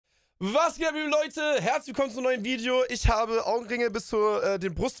Was geht ab, liebe Leute? Herzlich willkommen zu einem neuen Video. Ich habe Augenringe bis zu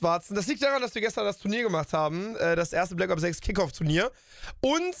den Brustwarzen. Das liegt daran, dass wir gestern das Turnier gemacht haben. Das erste Black Ops 6 Kickoff-Turnier.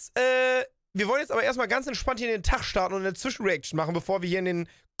 Und wir wollen jetzt aber erstmal ganz entspannt hier in den Tag starten und eine Zwischenreaction machen, bevor wir hier in den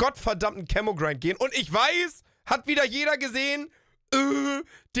gottverdammten Camo-Grind gehen. Und ich weiß, hat wieder jeder gesehen,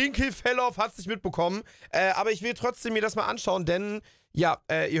 den Kill fell off, hat's nicht mitbekommen. Aber ich will trotzdem mir das mal anschauen, denn, ja,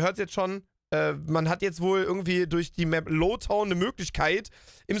 ihr hört jetzt schon, man hat jetzt wohl irgendwie durch die Map Lowtown eine Möglichkeit,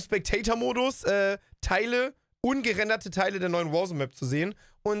 im Spectator-Modus ungerenderte Teile der neuen Warzone-Map zu sehen.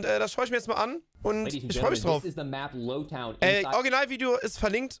 Und das schaue ich mir jetzt mal an und ich freue mich drauf. Originalvideo ist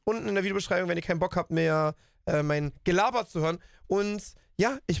verlinkt unten in der Videobeschreibung, wenn ihr keinen Bock habt, mehr mein Gelaber zu hören. Und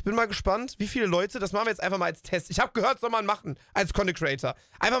ja, ich bin mal gespannt, wie viele Leute, das machen wir jetzt einfach mal als Test. Ich habe gehört, soll man machen als Content Creator.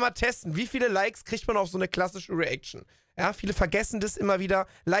 Einfach mal testen, wie viele Likes kriegt man auf so eine klassische Reaction. Ja, viele vergessen das immer wieder,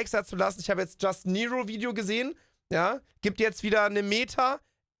 Likes da zu lassen. Ich habe jetzt Just Nero Video gesehen, ja, gibt jetzt wieder eine Meta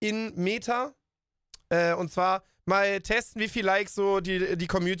in Meta. Und zwar mal testen, wie viele Likes so die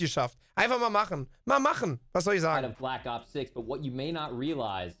Community schafft. Einfach mal machen. Mal machen. Was soll ich sagen?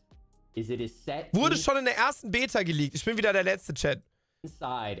 Wurde schon in der ersten Beta geleakt. Ich bin wieder der letzte Chat.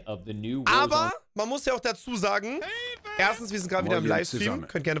 Aber man muss ja auch dazu sagen, erstens, wir sind gerade wieder im Livestream.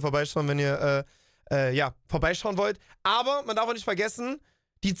 Könnt gerne vorbeischauen, wenn ihr ja, vorbeischauen wollt. Aber man darf auch nicht vergessen,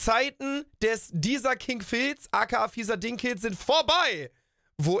 die Zeiten des dieserkingphils, aka fieser Dingkids, sind vorbei,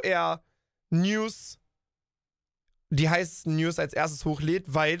 wo er News, die heißen News als erstes hochlädt,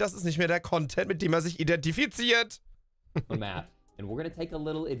 weil das ist nicht mehr der Content, mit dem er sich identifiziert. Okay,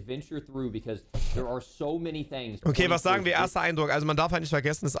 was sagen wir? Erster Eindruck. Also man darf halt nicht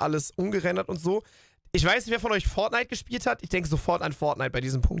vergessen, ist alles ungerendert und so. Ich weiß nicht, wer von euch Fortnite gespielt hat. Ich denke sofort an Fortnite bei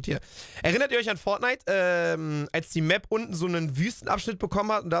diesem Punkt hier. Erinnert ihr euch an Fortnite, als die Map unten so einen Wüstenabschnitt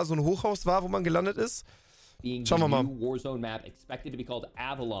bekommen hat und da so ein Hochhaus war, wo man gelandet ist? Schauen wir mal. Warzone map expected to be called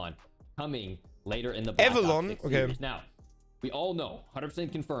Avalon, coming later in the Avalon, okay. Now, we all know,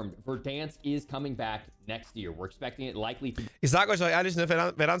 100% confirmed, Verdansk is coming back next year. We're expecting it likely to. Ich sag euch auch ehrlich, ne,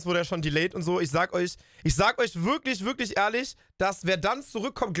 Verdansk wurde ja schon delayed und so. Ich sag euch wirklich, wirklich ehrlich, dass Verdansk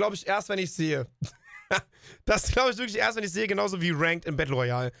zurückkommt, glaube ich, erst, wenn ich sehe. Das glaube ich wirklich erst, wenn ich sehe, genauso wie Ranked in Battle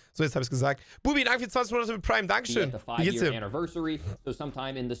Royale. So, jetzt habe ich es gesagt. Bubi, danke für 20 Monate mit Prime. Dankeschön. Wie geht's dir? Anniversary, so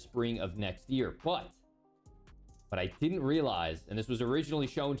sometime in the spring of next year. But I didn't realize, and this was originally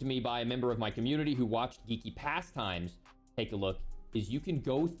shown to me by a member of my community who watched Geeky Pastimes, take a look, is you can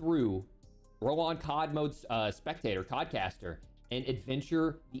go through, throw on COD mode spectator, CODcaster, and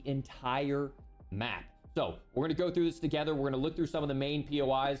adventure the entire map. So, we're going to go through this together. We're going to look through some of the main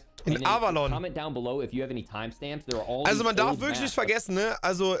POIs. In Avalon. Comment down below if you have any timestamps. There are all also man darf wirklich nicht vergessen, ne?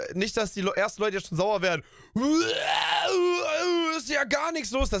 Also nicht, dass die ersten Leute jetzt schon sauer werden. Ist ja gar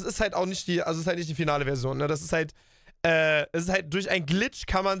nichts los. Das ist halt auch nicht die, also ist halt nicht die finale Version, ne? Das ist halt durch ein Glitch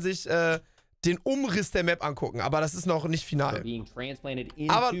kann man sich den Umriss der Map angucken, aber das ist noch nicht final.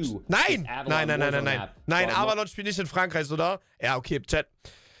 Aber nein, Avalon spielt nicht in Frankreich, oder? Ja, okay, Chat.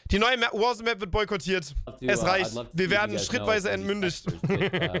 Die neue Warzone Map wird boykottiert. Es reicht. Wir werden schrittweise entmündigt.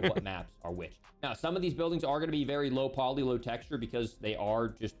 Now, some of these buildings are going to be very low poly, low texture because they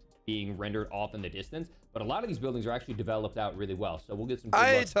are just being rendered off in the distance. But a lot of these buildings are actually developed out really well. So we'll get some good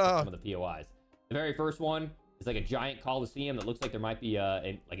looks at some of the POIs. The very first one is like a giant coliseum that looks like there might be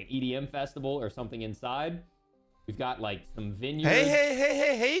like an EDM festival or something inside. We've got like some vineyards.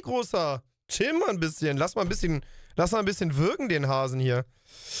 Hey, Großer. Chill mal ein bisschen. Lass mal ein bisschen wirken, den Hasen hier.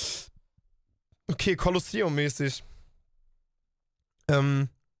 Okay, Kolosseum-mäßig.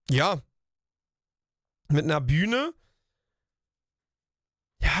 Ja. Mit einer Bühne.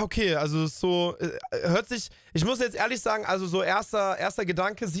 Ja, okay, also so, hört sich, ich muss jetzt ehrlich sagen, also so erster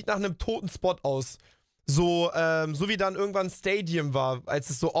Gedanke, sieht nach einem toten Spot aus. So, so wie dann irgendwann Stadium war, als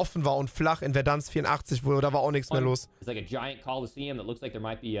es so offen war und flach in Verdansk 84, wo da war auch nichts mehr los. It's like a giant coliseum that looks like there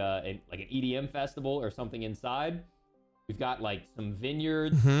might be like an EDM festival or something inside. We've got like some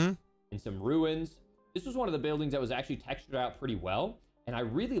vineyards and some ruins. This was one of the buildings that was actually textured out pretty well. And I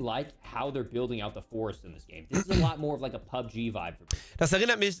really like how they're building out the forest in this game. This is a lot more of like a PUBG vibe for me. Das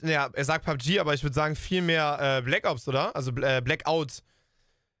erinnert mich, ja, er sagt PUBG, aber ich würde sagen viel mehr Black Ops, oder? Also Blackout.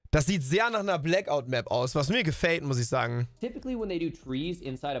 Das sieht sehr nach einer Blackout-Map aus, was mir gefällt, muss ich sagen. Typically when they do trees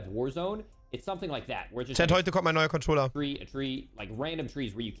inside of Warzone, it's something like that. Where it's just Chat, heute kommt mein neuer Controller. A tree, like random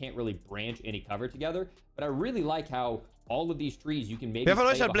trees where you can't really branch any cover together. But I really like how all of these trees, you can maybe Wer von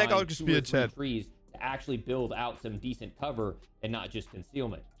euch hat Blackout gespielt, Chat? Trees to actually build out some decent cover and not just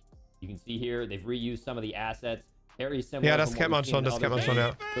concealment. You can see here, they've reused some of the assets. Very similar. Ja, das kennt man schon, ja.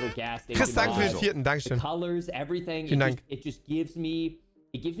 Chris, danke für den 4. Dankeschön. The colors, everything, Vielen Dank. It just gives me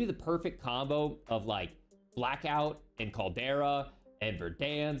the perfect combo of like Blackout and Caldera and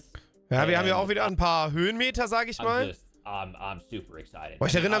Verdansk Ja, wir haben ja auch wieder ein paar Höhenmeter, sag ich mal. I'm super excited. Boah,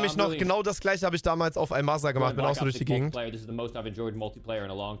 ich erinnere mich noch, genau das gleiche habe ich damals auf Almasa gemacht, bin auch so durch die Gegend. This is the most I've enjoyed multiplayer in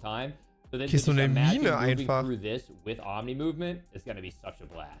a long time. So okay, so eine Mine einfach. This with Omni movement is gonna be such a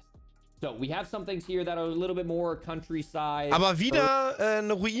blast. So we have some things here that are a little bit more countryside. Aber wieder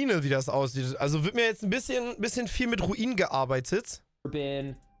eine Ruine, wie das aussieht. Also wird mir jetzt ein bisschen viel mit Ruinen gearbeitet.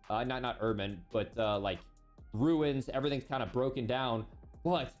 Urban, not urban, but like ruins. Everything's kind of broken down.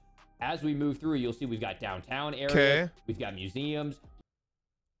 But as we move through, you'll see we've got downtown areas. Okay. We've got museums.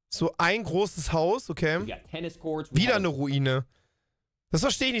 So ein großes Haus, okay. We've got tennis courts. Wieder eine Ruine. Das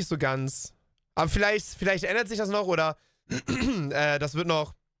verstehe ich nicht so ganz. Aber vielleicht ändert sich das noch oder das wird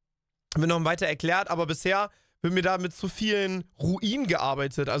noch weiter erklärt. Aber bisher wird mir da mit zu vielen Ruinen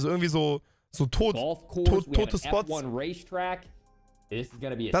gearbeitet. Also irgendwie so tote Spots.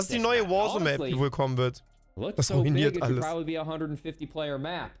 Das ist die neue Warzone-Map, die wohl kommen wird. Das ruiniert alles.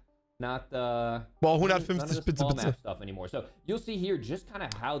 Boah, 150, bitte.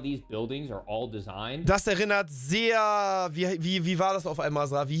 Das erinnert sehr, wie war das auf einmal,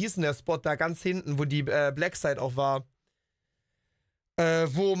 wie hieß denn der Spot da ganz hinten, wo die Blackside auch war?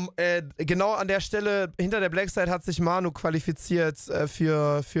 Genau an der Stelle, hinter der Blackside hat sich Manu qualifiziert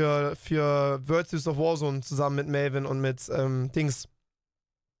für World Series of Warzone zusammen mit Melvin und mit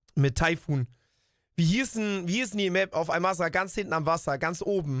mit Typhoon. Wie hießen die Map auf Almasa ganz hinten am Wasser, ganz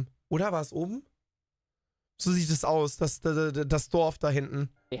oben? Oder war es oben? So sieht es aus, das Dorf da hinten.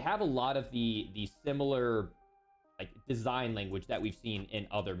 They have a lot of the similar like design language that we've seen in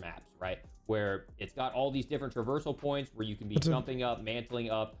other maps, right? Where it's got all these different traversal points where you can be jumping up, mantling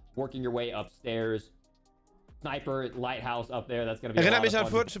up, working your way upstairs. Sniper, Lighthouse up there, that's gonna be Erinnert mich an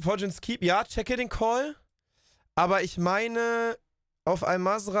Fortune's Keep. Ja, checke den Call. Aber ich meine auf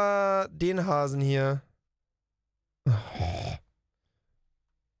Al-Mazrah den Hasen hier.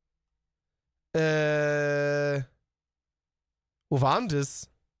 Wo war denn das?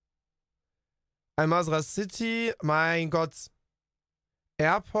 Al-Mazrah City, mein Gott.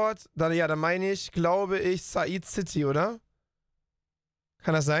 Airport, da meine ich, glaube ich, Said City, oder?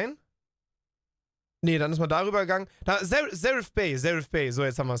 Kann das sein? Nee, dann ist man darüber gegangen. Serif Bay, so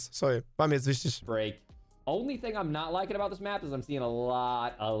jetzt haben wir es. Sorry, war mir jetzt wichtig. Break. Only thing I'm not liking about this map is I'm seeing a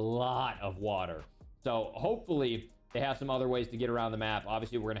lot of water. So hopefully they have some other ways to get around the map.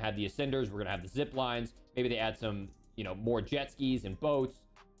 Obviously, we're gonna have the ascenders, we're gonna have the zip lines. Maybe they add some, you know, more jet skis and boats.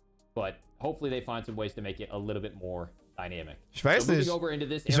 But hopefully they find some ways to make it a little bit more dynamic. Ich weiß nicht.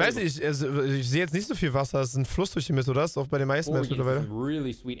 Ich sehe jetzt nicht so viel Wasser. Es ist ein Fluss durch die Mitte, oder? Das ist auch bei den meisten Maps mittlerweile.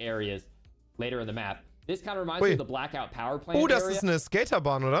 Really sweet areas later in the map. This kind of reminds me of the Blackout Power Plant. Oh, das ist eine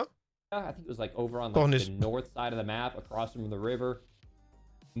Skaterbahn, oder? I think it was like over on like the north side of the map, across from the river.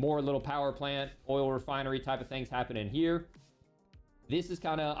 More little power plant, oil refinery type of things happening here. This is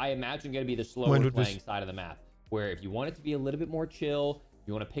kind of, I imagine, going to be the slower playing side of the map, where if you want it to be a little bit more chill,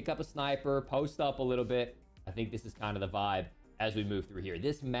 you want to pick up a sniper, post up a little bit, I think this is kind of the vibe as we move through here.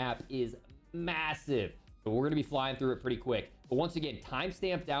 This map is massive, but we're going to be flying through it pretty quick. But once again,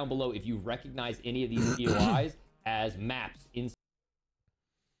 timestamp down below if you recognize any of these POIs as maps inside.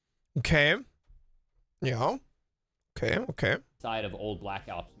 Okay. Ja. Okay. Side of old Black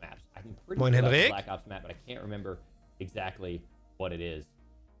Ops maps. I'm pretty sure that's a Black Ops map, but I can't remember exactly what it is.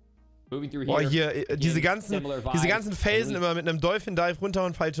 Moving through here. Boah, hier, again, diese ganzen Felsen immer mit einem Dolphin Dive runter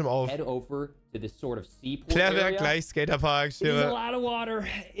und Fallschirm auf. Head over to this sort of seaport Klärwerk gleich Skaterpark. It is a lot of water.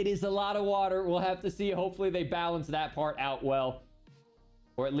 It is a lot of water. We'll have to see. Hopefully they balance that part out well.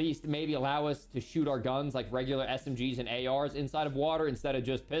 Or at least maybe allow us to shoot our guns like regular SMGs and ARs inside of water instead of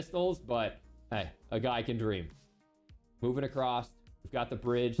just pistols. But hey, a guy can dream. Moving across, we've got the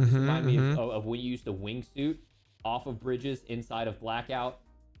bridge. This reminds me of when you used to wingsuit off of bridges inside of Blackout.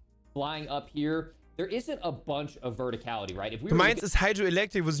 Flying up here, there isn't a bunch of verticality, right? If we du meinst, ist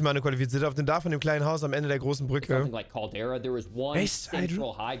Hydroelectric, wo sich mal qualifiziert auf dem Dach von dem kleinen Haus am Ende der großen Brücke. Something like Caldera, there was one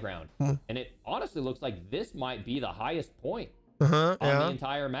central high ground. And it honestly looks like this might be the highest point on the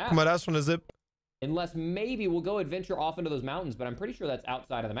entire map. Guck mal, da ist schon eine Zip. Unless maybe we'll go adventure off into those mountains, but I'm pretty sure that's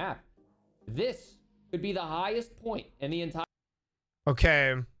outside of the map. This could be the highest point in the entire...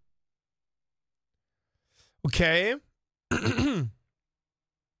 Okay.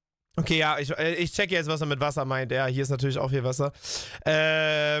 Okay, ja, ich checke jetzt, was er mit Wasser meint. Ja, hier ist natürlich auch viel Wasser.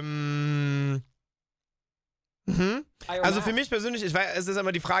 Also für mich persönlich, ich weiß, es ist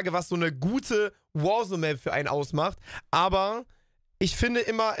immer die Frage, was so eine gute Warzone-Map für einen ausmacht. Aber ich finde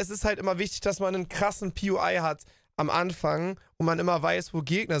immer, es ist halt immer wichtig, dass man einen krassen POI hat am Anfang und man immer weiß, wo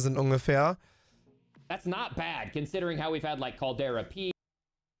Gegner sind ungefähr. That's not bad, considering how we've had like Caldera Peak,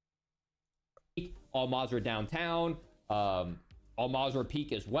 Al-Mazrah downtown, Al-Mazrah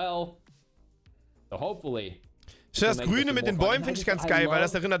Peak as well. So hopefully. Das Grüne mit den Bäumen finde ich ganz geil, weil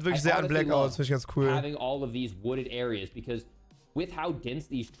das erinnert wirklich sehr an Blackout. Das finde ich ganz cool. Having all of these wooded areas, because with how dense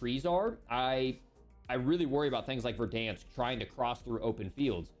these trees are, I really worry about things like Verdansk trying to cross through open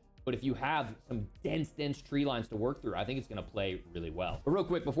fields. But if you have some dense tree lines to work through, I think it's going to play really well. But real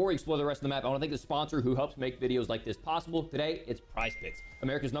quick, before we explore the rest of the map, I want to thank the sponsor who helps make videos like this possible. Today, it's PrizePicks,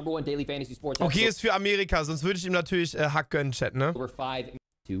 America's #1 daily fantasy sports. Okay, ist für Amerika, sonst würde ich ihm natürlich Hack gönnen, Chat, ne? Over 5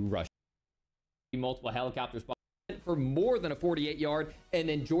 to Russia. Multiple helicopter spots for more than a 48-yard. And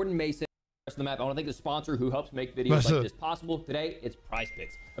then Jordan Mason. Rest of the map. I want to thank the sponsor who helps make videos like this possible. Today, it's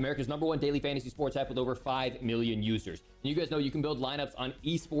PrizePicks, America's #1 daily fantasy sports app with over 5 million users. And you guys know you can build lineups on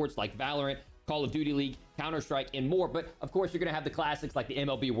esports like Valorant, Call of Duty League, Counter-Strike, and more. But of course, you're going to have the classics like the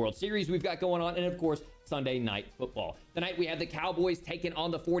MLB World Series we've got going on, and of course, Sunday Night Football. Tonight, we have the Cowboys taking on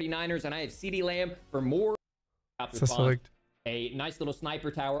the 49ers, and I have CeeDee Lamb for more. A nice little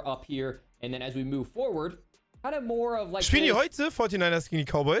sniper tower up here, and then as we move forward, kind of more of like. Spielen die heute 49ers gegen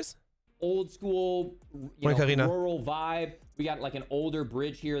die Cowboys? Old school, rural vibe. We got like an older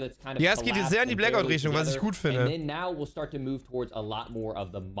bridge here that's kind of. Ja, es geht hier sehr in die Blackout-Richtung, was ich gut finde. And then now we'll start to move towards a lot more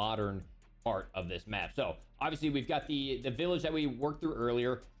of the modern part of this map. So obviously we've got the village that we worked through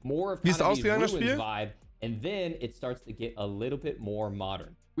earlier, more of kind of the ruins vibe, and then it starts to get a little bit more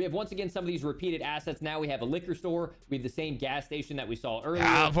modern. We have once again some of these repeated assets. Now we have a liquor store. We have the same gas station that we saw earlier.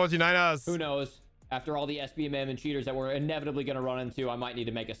 Ah, 49ers. Who knows? After all the SBMM and cheaters that we're inevitably going to run into, I might need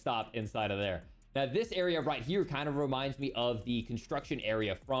to make a stop inside of there. Now, this area right here kind of reminds me of the construction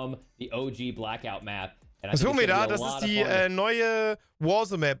area from the OG Blackout map. Was gucken wir da? Das ist die neue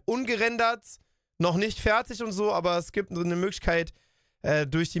Warzone Map. Ungerendert, noch nicht fertig und so, aber es gibt eine Möglichkeit,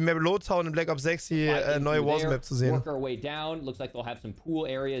 durch die Map Lowtown in Black Ops 6 die neue Warzone Map zu sehen.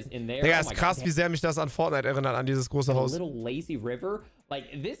 Digga, ist krass, wie sehr mich das an Fortnite erinnert, an dieses große Haus.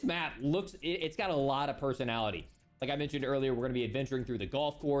 Like, this map looks, it's got a lot of personality. Like I mentioned earlier, we're going to be adventuring through the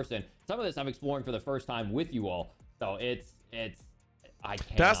golf course, and some of this I'm exploring for the first time with you all. So I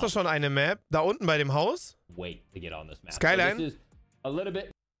can't. Da ist doch schon eine Map, da unten bei dem Haus. Wait to get on this map. Skyline. So this is a little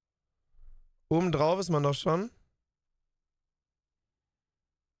bit. Oben drauf ist man doch schon.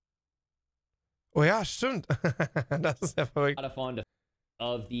 Oh ja, stimmt. Das ist ja verrückt. A lot of fun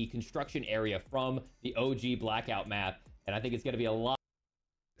of the construction area from the OG Blackout map, and I think it's going to be a lot.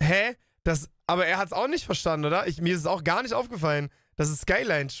 Hä? Aber er hat es auch nicht verstanden, oder? Mir ist es auch gar nicht aufgefallen. Das ist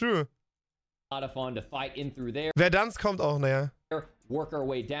Skyline, true. Verdansk kommt auch, naja. Work our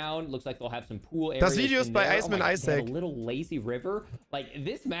way down. Looks like they'll have some pool areas. Das Video ist bei Iceman Isaac. A little lazy river. Like,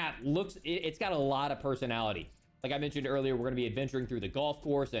 this map looks, it's got a lot of personality. Like I mentioned earlier, we're going to be adventuring through the golf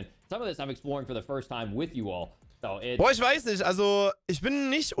course, and some of this I'm exploring for the first time with you all. So boah, ich weiß nicht. Also, ich bin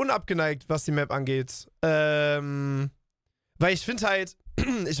nicht unabgeneigt, was die Map angeht. Weil ich finde halt,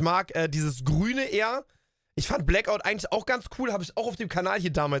 ich mag dieses Grüne eher. Ich fand Blackout eigentlich auch ganz cool. Habe ich auch auf dem Kanal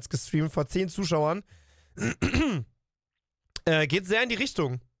hier damals gestreamt, vor 10 Zuschauern. Geht sehr in die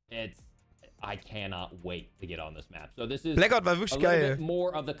Richtung. I cannot wait to get on this map. So this is Blackout war wirklich geil. A little bit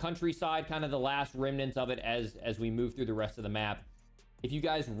more of the countryside, kind of the last remnants of it as we move through the rest of the map. If you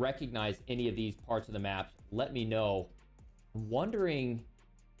guys recognize any of these parts of the map, let me know. I'm wondering,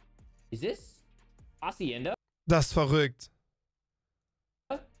 is this Hacienda? Das ist verrückt.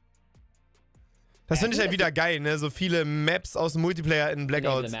 Das finde ich halt wieder geil, ne? So viele Maps aus dem Multiplayer in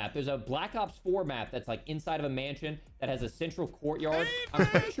Blackout. There's a Black Ops 4 map that's like inside of a mansion that has a central courtyard. I'm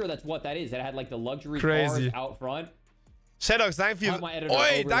pretty sure that's what that is. It had like the luxury cars out front. Shadox, danke für...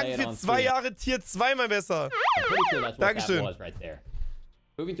 Oi, danke für 2 Jahre Tier 2, mein Besser. I'm pretty sure that's what Dankeschön. that was right there.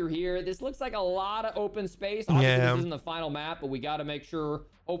 Moving through here, this looks like a lot of open space. Obviously, this isn't the final map, but we got to make sure,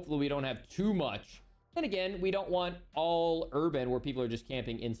 hopefully, we don't have too much. And again, we don't want all urban where people are just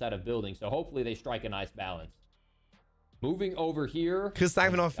camping inside of buildings. So hopefully they strike a nice balance. Moving over here. Chris,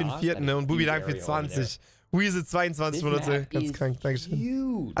 danke noch für den 4. Ne? Und Bubi, danke für 20. Weezy 22 Monate. Ganz krank.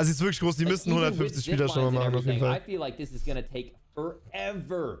 Dankeschön. Also, es ist wirklich groß. Die müssen 150 Spieler schon mal machen, auf jeden Fall. I feel like this is going to take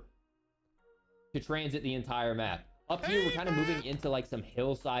forever to transit the entire map. Up here, we're kind of moving into like some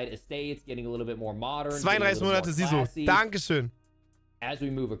hillside estates, getting a little bit more modern. 32 Monate, Siso. Dankeschön. As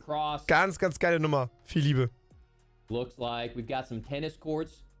we move across. Ganz geile Nummer. Viel Liebe. Looks like we've got some tennis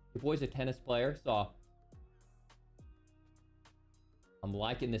courts. Your boy's a tennis player, so I'm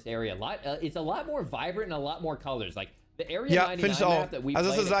liking this area a lot. It's a lot more vibrant and a lot more colors. Like the area 99 map that we played.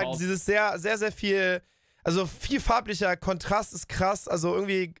 Also sozusagen dieses sehr viel, also viel farblicher Kontrast ist krass. Also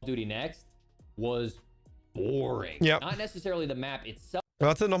irgendwie. Duty Next was boring. Ja. Not necessarily the map itself.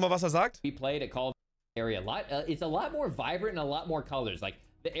 Warte, nochmal, was sagt. We played at Call of area a lot. It's a lot more vibrant and a lot more colors. Like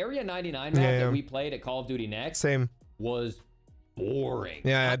the Area 99 map that we played at Call of Duty Next was boring.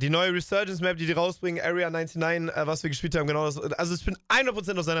 Ja, die neue Resurgence-Map, die rausbringen, Area 99, was wir gespielt haben, genau das. Also ich bin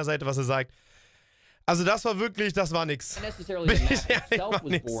 100% auf seiner Seite, was er sagt. Also das war wirklich, das war nix. Not necessarily the map itself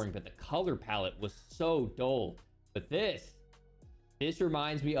was boring, but the color palette was so dull. But this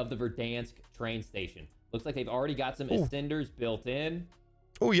reminds me of the Verdansk train station. Looks like they've already got some ascenders built in.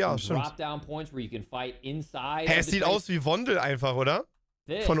 Oh ja, stimmt. Drop-down points where you can fight inside. Hä, es sieht aus wie Wondel einfach, oder?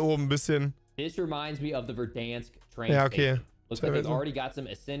 Von oben ein bisschen. This reminds me of the Verdansk train ja, okay. station. Looks like they've already got some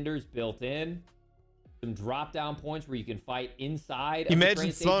ascenders built in. Some drop-down points where you can fight inside.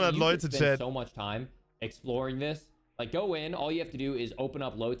 Imagine 200 Leute, Chat. So much time exploring this. Like, go in. All you have to do is open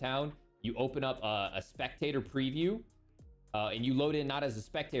up Lowtown. You open up a spectator preview. And you load in not as a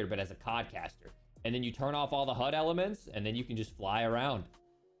spectator, but as a codcaster. And then you turn off all the HUD elements, and then you can just fly around.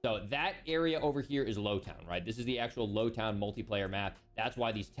 So that area over here is Lowtown, right? This is the actual Lowtown multiplayer map. That's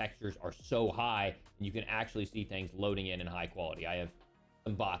why these textures are so high, and you can actually see things loading in high quality. I have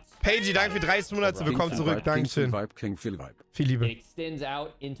some bots. Pagey, danke für 30 Monate. Willkommen zurück. Dankeschön. Viel Liebe. It extends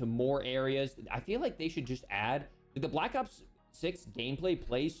out into more areas. I feel like they should just add... The Black Ops 6 gameplay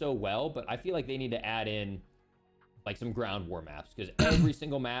plays so well, but I feel like they need to add in like some ground war maps, because every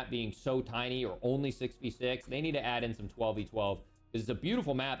single map being so tiny or only 6v6, they need to add in some 12v12. It's a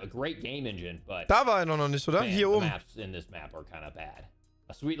beautiful map, a great game engine, but da war noch nicht, oder? Man, Hier the oben. maps in this map are kind of bad.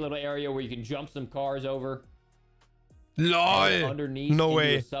 A sweet little area where you can jump some cars over. LOL. Underneath No into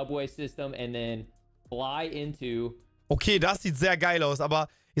way. a subway system and then fly into... Okay, das sieht sehr geil aus, aber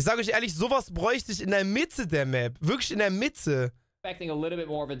ich sage euch ehrlich, sowas bräuchte ich in der Mitte der Map. Wirklich in der Mitte. A little bit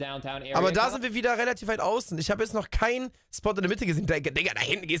more of a downtown area. Aber da sind wir wieder relativ weit außen. Ich habe jetzt noch keinen Spot in der Mitte gesehen. Digga, da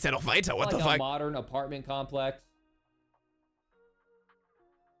hinten geht's ja noch weiter. What the fuck? A modern apartment complex.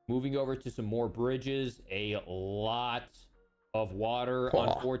 Moving over to some more bridges. A lot of water,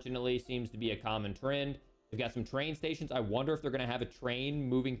 unfortunately, seems to be a common trend. We've got some train stations. I wonder if they're going to have a train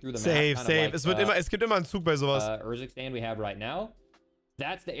moving through the map. Safe. Like, es gibt immer einen Zug bei sowas. Urzikstan we have right now.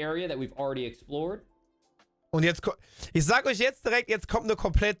 That's the area that we've already explored. Und jetzt, ich sag euch jetzt direkt, jetzt kommt eine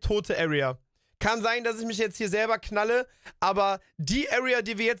komplett tote Area. Kann sein, dass ich mich jetzt hier selber knalle, aber die Area,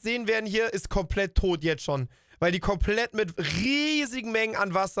 die wir jetzt sehen werden hier, ist komplett tot jetzt schon. Weil die komplett mit riesigen Mengen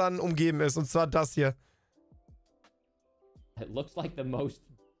an Wassern umgeben ist. Und zwar das hier. It looks like the most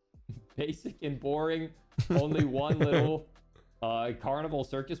basic and boring. Only one little carnival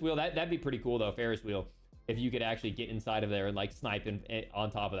circus wheel. That'd be pretty cool though, Ferris wheel. If you could actually get inside of there and like snipe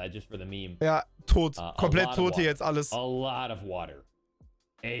on top of that just for the meme. Ja, tot. Komplett tot hier jetzt alles. A lot of water.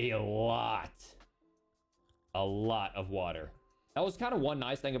 A lot of water. That was kind of one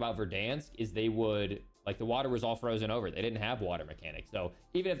nice thing about Verdansk is they would, like the water was all frozen over. They didn't have water mechanics. So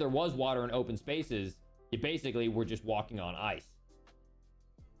even if there was water in open spaces, you basically were just walking on ice.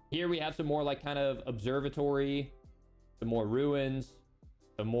 Here we have some more like kind of observatory, some more ruins.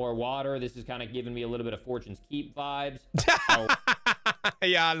 Some more water. This is kind of giving me a little bit of Fortune's Keep vibes.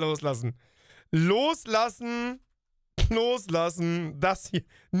 Ja, loslassen. Loslassen. Das hier.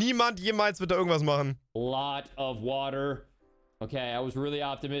 Niemand jemals wird da irgendwas machen. Lot of water. Okay, I was really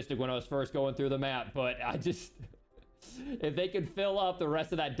optimistic when I was first going through the map, but I just... if they could fill up the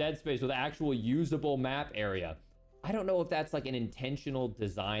rest of that dead space with actual usable map area. I don't know if that's like an intentional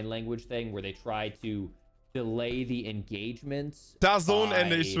design language thing where they try to delay the engagements. Das so ein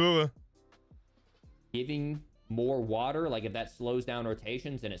Ende, ich schwöre. Giving more water, like if that slows down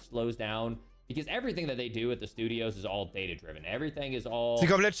rotations and it slows down, because everything that they do at the studios is all data driven. Everything is all. Sieht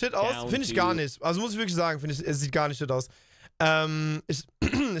komplett shit aus? Finde ich gar nicht. Also muss ich wirklich sagen, finde ich, es sieht gar nicht shit aus.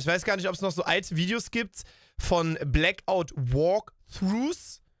 Ich weiß gar nicht, ob es noch so alte Videos gibt von Blackout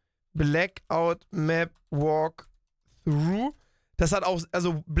Walkthroughs. Blackout Map Walkthrough. Das hat auch,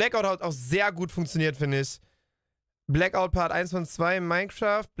 also Blackout hat auch sehr gut funktioniert, finde ich. Blackout Part 1 von 2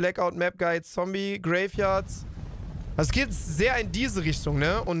 Minecraft, Blackout Map Guide Zombie Graveyards. Also es geht sehr in diese Richtung,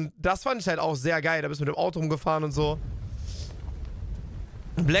 ne? Und das fand ich halt auch sehr geil. Da bist du mit dem Auto rumgefahren und so.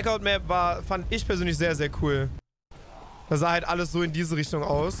 Blackout Map fand ich persönlich sehr, sehr cool. Da sah halt alles so in diese Richtung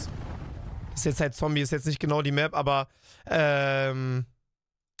aus. Ist jetzt halt Zombie, ist jetzt nicht genau die Map, aber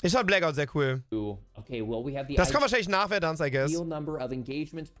ich fand Blackout sehr cool. Okay, well, we have the das kommt wahrscheinlich nach Verdansk, I guess. Number of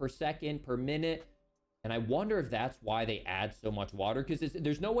engagements per second, per minute. And I wonder if that's why they add so much water, because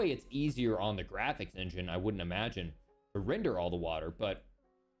there's no way it's easier on the graphics engine, I wouldn't imagine, to render all the water. But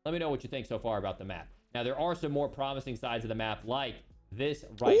let me know what you think so far about the map. Now, there are some more promising sides of the map, like this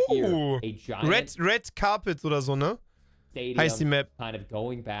right here. A giant Red Carpet oder so, ne? Stadium, heißt die Map. Kind of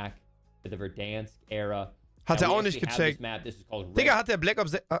going back to the Verdansk era. Hat er auch nicht gecheckt. Digga, hat der Black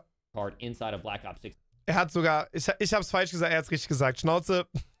Ops... Card inside of Black Ops 6. Er hat sogar... Ich hab's falsch gesagt, er hat's richtig gesagt. Schnauze.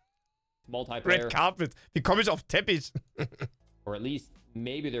 Multiplayer. Red Carpet. Wie komme ich auf Teppich? Or at least,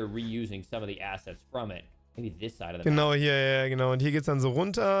 maybe they're reusing some of the assets from it. Maybe this side of the Genau, hier, ja, genau. Und hier geht's dann so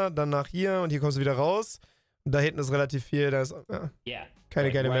runter, dann nach hier und hier kommst du wieder raus. Und da hinten ist relativ viel, da ist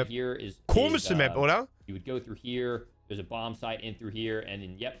keine geile Map. Komische Map, oder? You would go through here, there's a bomb site in through here, and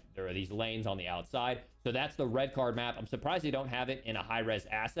then, yep, there are these lanes on the outside. So that's the red card map. I'm surprised they don't have it in a high-res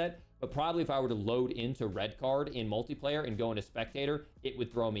asset, but probably if I were to load into red card in multiplayer and go into spectator, it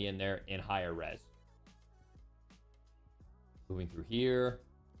would throw me in there in higher res. Moving through here,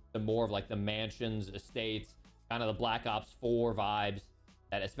 some more of like the mansions, estates, kind of the Black Ops 4 vibes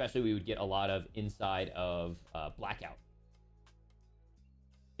that especially we would get a lot of inside of Blackout.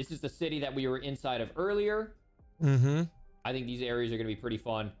 This is the city that we were inside of earlier. I think these areas are going to be pretty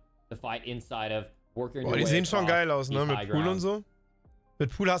fun to fight inside of. Die sehen schon geil aus, ne? Mit Pool und so. Mit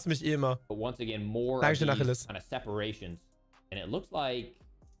Pool hast du mich eh immer. But once again, more of these kind of separations. And it looks like,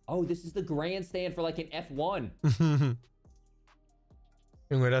 oh, this is the grandstand for like an F1.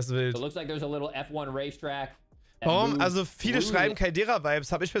 Junge, das ist wild. So it looks like there's a little F1 racetrack. Warum? Also viele schreiben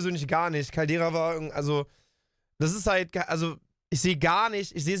Caldera-Vibes, habe ich persönlich gar nicht. Caldera war, also, das ist halt, also, ich sehe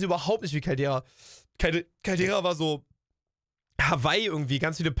sie überhaupt nicht wie Caldera. Caldera war so Hawaii irgendwie,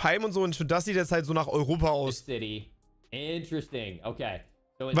 ganz viele Palmen und so, und das sieht jetzt halt so nach Europa aus. City. Interesting, okay.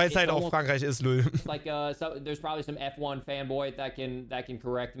 So weil es halt auch Frankreich ist, lol. Like, so there's probably some F1 fanboy that can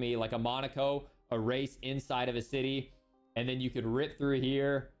correct me, like a Monaco, a race inside of a city, and then you could rip through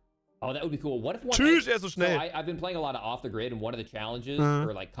here. Oh, that would be cool. What if one... Tschüss, so schnell. So I've been playing a lot of Off the Grid, and one of the challenges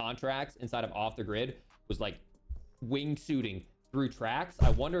or like contracts inside of Off the Grid was like wingsuiting through tracks. I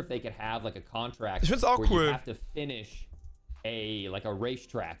wonder if they could have like a contract where you have to finish a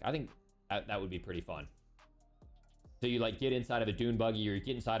racetrack. I think that would be pretty fun. So you like get inside of a dune buggy, or you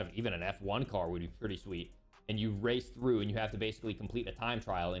get inside of even an F1 car would be pretty sweet. And you race through, and you have to basically complete a time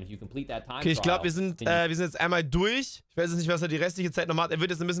trial. And if you complete that time trial... ich glaube, wir sind jetzt einmal durch. Ich weiß jetzt nicht, was er die restliche Zeit noch macht. Er wird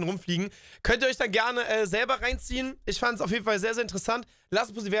jetzt ein bisschen rumfliegen. Könnt ihr euch dann gerne selber reinziehen. Ich fand es auf jeden Fall sehr, sehr interessant. Lasst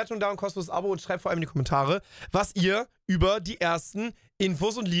eine positive Wertung da, ein kostenloses Abo, und schreibt vor allem in die Kommentare, was ihr über die ersten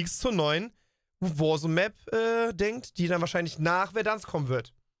Infos und Leaks zur neuen Warzone-Map denkt, die dann wahrscheinlich nach Verdansk kommen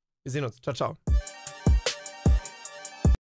wird. Wir sehen uns. Ciao, ciao.